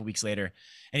to him a couple weeks later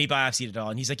and he biopsied it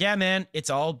all. And he's like, yeah, man, it's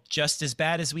all just as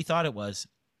bad as we thought it was.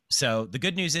 So the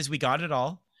good news is we got it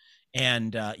all.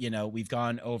 And, we've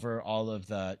gone over all of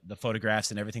the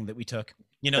photographs and everything that we took,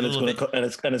 and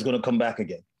it's going to come back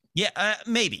again. Yeah,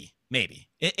 maybe.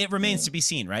 It remains to be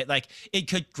seen, right? Like, it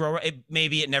could grow.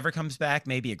 Maybe it never comes back.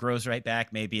 Maybe it grows right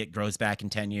back. Maybe it grows back in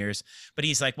 10 years. But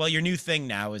he's like, well, your new thing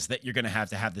now is that you're going to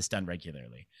have this done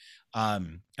regularly.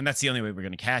 And that's the only way we're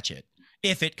going to catch it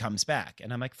if it comes back.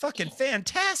 And I'm like, fucking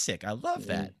fantastic. I love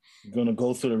that. You're going to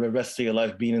go through the rest of your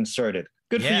life being inserted.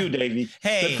 Good for you, Davey.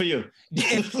 Hey, good for you.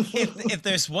 if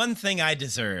there's one thing I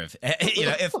deserve,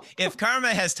 if karma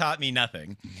has taught me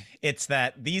nothing, it's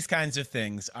that these kinds of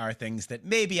things are things that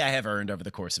maybe I have earned over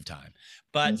the course of time.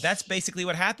 But that's basically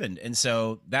what happened. And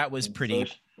so that was pretty...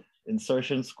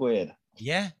 Insertion squared.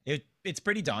 Yeah, it's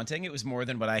pretty daunting. It was more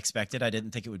than what I expected. I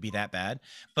didn't think it would be that bad.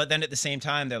 But then at the same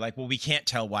time, they're like, well, we can't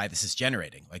tell why this is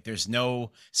generating. Like, there's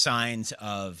no signs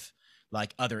of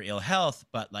like other ill health,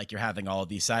 but like you're having all of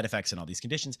these side effects and all these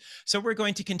conditions. So we're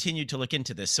going to continue to look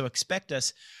into this. So expect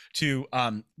us to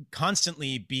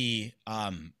constantly be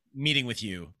meeting with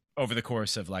you over the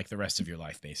course of like the rest of your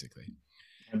life, basically.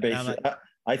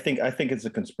 I think it's a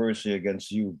conspiracy against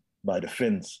you by the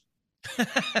Finns.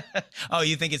 Oh,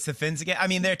 you think it's the Finns again? I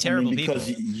mean, they're terrible people.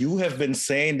 Because you have been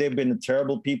saying they've been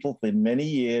terrible people for many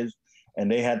years,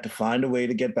 and they had to find a way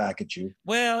to get back at you.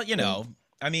 Well,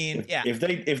 I mean, yeah.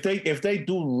 If they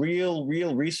do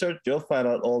real research, they'll find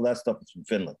out all that stuff is from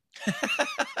Finland.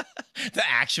 The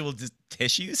actual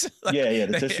tissues. Yeah,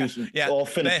 the tissues. Yeah, all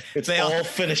finished. It's all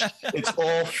finished. It's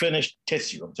all finished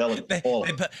tissue. I'm telling you,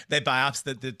 they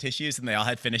biopsed the tissues, and they all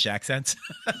had Finnish accents.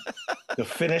 The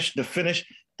Finnish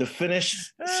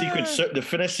Secret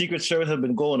Service have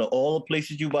been going to all the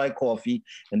places you buy coffee,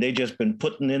 and they just been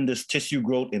putting in this tissue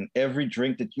growth in every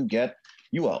drink that you get.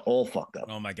 You are all fucked up.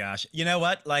 Oh my gosh. You know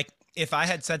what? Like, if I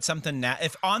had said something now,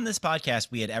 if on this podcast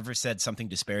we had ever said something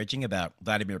disparaging about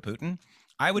Vladimir Putin,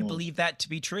 I would believe that to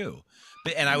be true.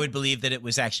 And I would believe that it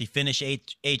was actually Finnish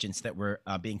agents that were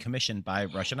being commissioned by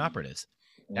Russian operatives.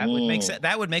 That would make sense.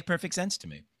 That would make perfect sense to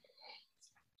me.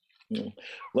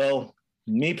 Well,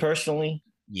 me personally,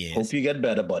 hope you get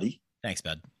better, buddy. Thanks,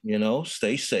 bud.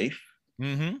 Stay safe.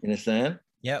 Mm-hmm. You understand?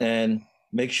 Yeah. And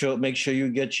make sure you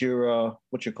get your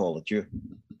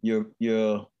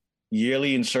your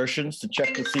yearly insertions to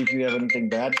check to see if you have anything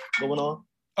bad going on.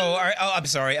 Oh, I'm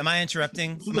sorry. Am I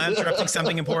interrupting? Am I interrupting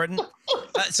something important?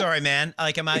 Sorry, man.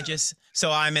 Like, am I just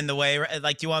so I'm in the way?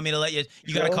 Like, do you want me to let you?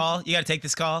 You got a call? You got to take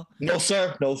this call? No,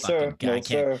 sir. No, sir.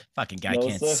 Fucking guy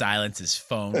can't silence his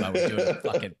phone while we're doing a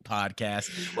fucking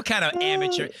podcast. What kind of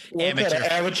amateur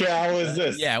hour is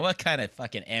this? Yeah. What kind of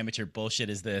fucking amateur bullshit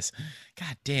is this?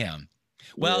 God damn.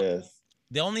 Well. Yes.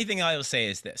 The only thing I will say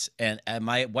is this, and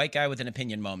my white guy with an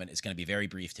opinion moment is going to be very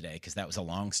brief today because that was a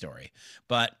long story.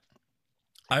 But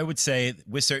I would say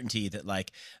with certainty that,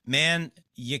 like, man,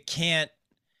 you cannot,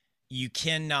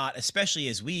 especially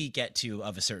as we get to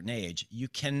of a certain age, you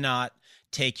cannot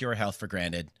take your health for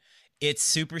granted. It's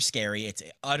super scary. It's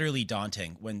utterly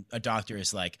daunting when a doctor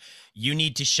is like, you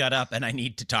need to shut up and I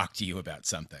need to talk to you about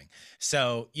something.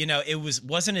 So, it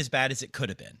wasn't as bad as it could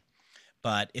have been.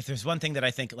 But if there's one thing that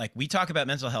I think, like, we talk about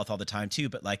mental health all the time too,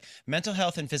 but like mental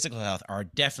health and physical health are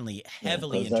definitely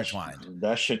heavily intertwined.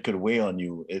 That shit could weigh on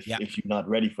you if you're not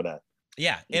ready for that.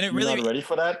 Yeah. And if you're not ready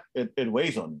for that, it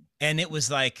weighs on you. And it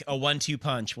was like a 1-2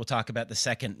 punch. We'll talk about the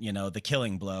second, the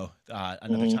killing blow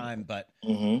another time. But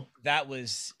that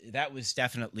was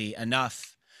definitely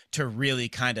enough to really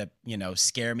kind of,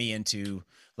 scare me into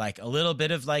like a little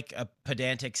bit of like a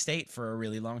pedantic state for a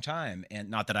really long time. And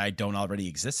not that I don't already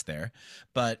exist there,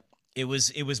 but it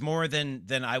was more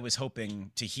than I was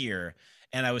hoping to hear.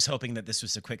 And I was hoping that this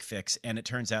was a quick fix. And it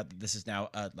turns out that this is now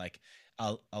an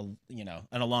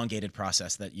elongated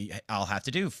process that I'll have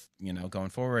to do, going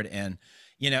forward. And,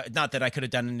 not that I could have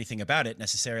done anything about it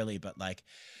necessarily, but like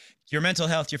your mental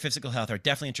health, your physical health are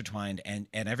definitely intertwined, and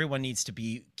everyone needs to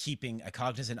be keeping a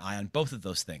cognizant eye on both of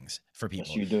those things for people.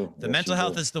 Yes, you do. The mental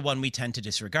health is the one we tend to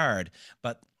disregard,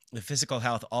 but the physical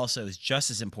health also is just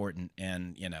as important.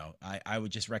 And, I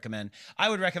would recommend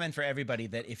for everybody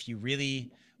that if you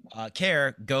really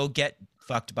care, go get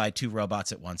fucked by two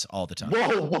robots at once all the time.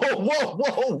 Whoa.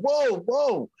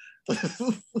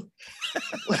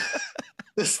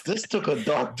 This took a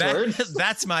dark turn.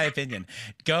 That's my opinion.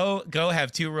 Go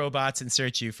have two robots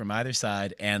insert you from either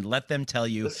side and let them tell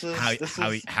you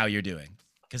how you're doing.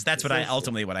 Because that's what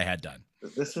I had done.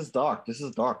 This is dark.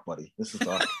 Buddy. This is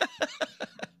dark.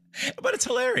 But it's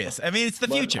hilarious. I mean, it's the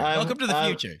future. Welcome to the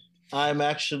future. I'm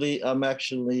actually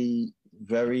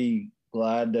very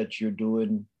glad that you're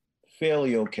doing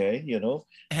fairly okay,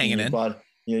 Hanging in.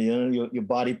 Your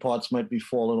body parts might be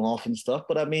falling off and stuff,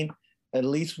 but I mean, at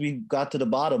least we got to the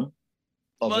bottom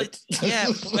of it. Yeah,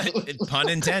 pun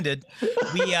intended.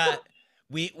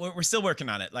 We're still working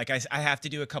on it. Like I have to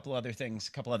do a couple other things,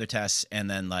 a couple other tests, and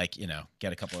then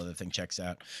get a couple other things checked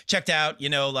out.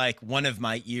 Like one of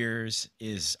my ears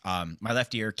is my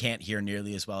left ear can't hear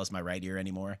nearly as well as my right ear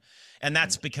anymore, and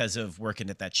that's because of working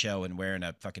at that show and wearing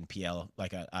a fucking PL,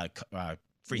 like a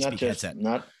free speak headset.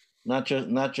 Not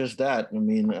just that. I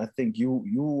mean, I think you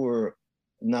were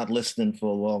not listening for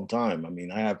a long time. I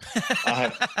mean, I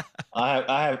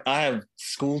have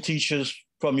school teachers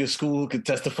from your school who could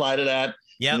testify to that.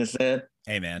 Yeah. Understand?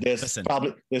 Hey man, there's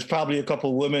probably a couple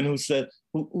of women who said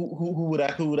who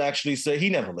would actually say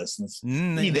he never listens.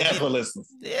 He never listens.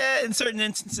 Yeah, in certain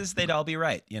instances, they'd all be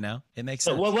right. It makes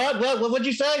sense. What'd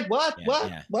you say? What?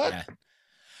 Yeah.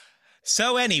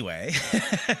 So anyway,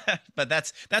 but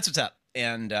that's what's up,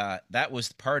 and that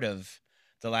was part of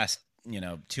the last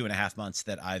 2.5 months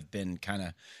that I've been kind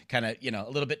of a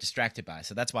little bit distracted by.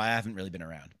 So that's why I haven't really been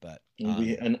around. But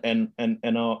and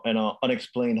our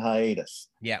unexplained hiatus.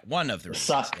 Yeah, one of the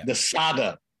reasons, the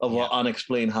saga of our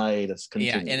unexplained hiatus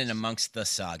continues. Yeah, in and amongst the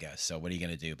saga. So what are you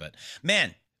gonna do? But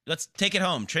man, let's take it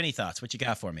home. Trini thoughts. What you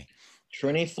got for me?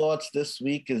 Trini thoughts this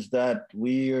week is that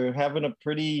we are having a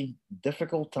pretty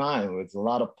difficult time. There's a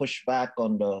lot of pushback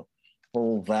on the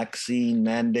whole vaccine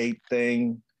mandate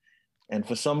thing. And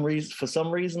for some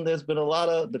reason, there's been a lot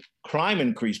of the crime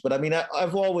increase. But I mean,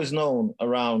 I've always known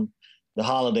around the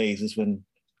holidays is when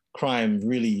crime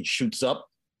really shoots up.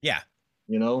 Yeah.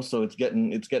 So it's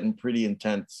getting pretty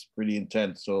intense.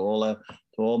 So all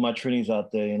my Trinis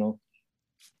out there,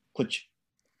 put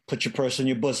your purse in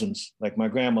your bosoms, like my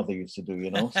grandmother used to do,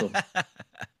 So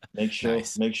make sure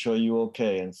you're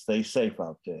okay and stay safe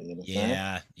out there.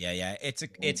 Yeah. It's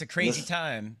a crazy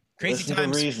time. Crazy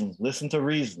times. Listen to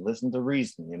reason.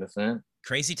 You understand?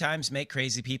 Crazy times make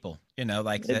crazy people.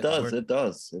 Like it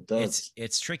does.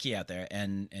 It's tricky out there,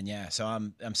 and yeah. So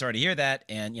I'm sorry to hear that,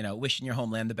 and wishing your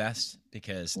homeland the best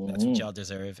because that's what y'all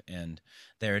deserve, and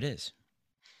there it is.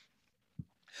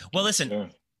 Well, listen. Sure.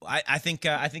 I think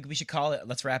we should call it.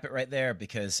 Let's wrap it right there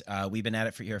because we've been at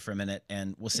it here for a minute,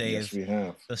 and we'll save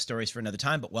those stories for another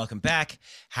time. But welcome back.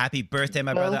 Happy birthday,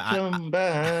 my brother. Welcome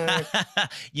back.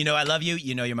 I love you.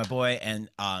 You're my boy, and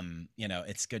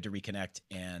it's good to reconnect.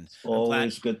 And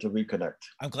always good to reconnect.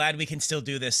 I'm glad we can still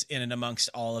do this in and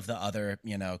amongst all of the other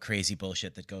crazy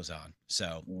bullshit that goes on.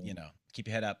 So keep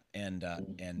your head up and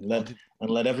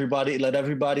let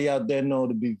everybody out there know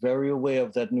to be very aware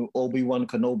of that new Obi-Wan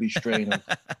Kenobi strain of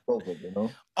COVID,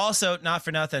 Also, not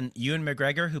for nothing, Ewan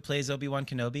McGregor, who plays Obi-Wan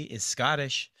Kenobi, is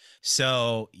Scottish.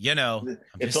 So,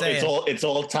 it's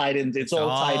all tied in. It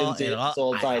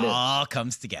all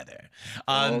comes together.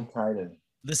 All tied in.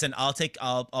 Listen, I'll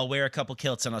wear a couple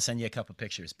kilts and I'll send you a couple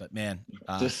pictures, but man,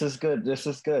 this is good.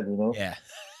 Yeah.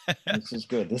 This is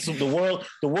good. This is the world.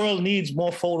 The world needs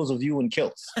more photos of you in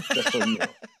kilts. Just so you know.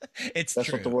 That's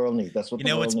true. What the world needs. That's what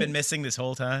what's been missing this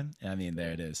whole time. I mean,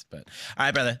 there it is. But all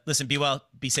right, brother. Listen, be well,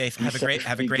 be safe. Have a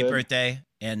great birthday,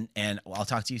 and I'll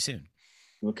talk to you soon.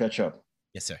 We'll catch up.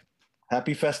 Yes, sir.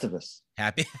 Happy Festivus.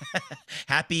 Happy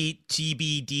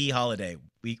TBD holiday.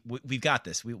 We've got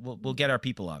this. We'll get our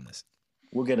people on this.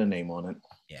 We'll get a name on it.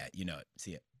 Yeah, you know it.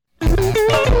 See it. 2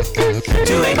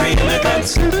 angry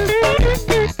immigrants. 2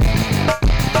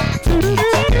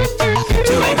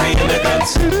 angry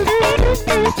immigrants.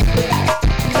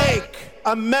 Make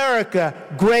America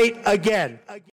great again.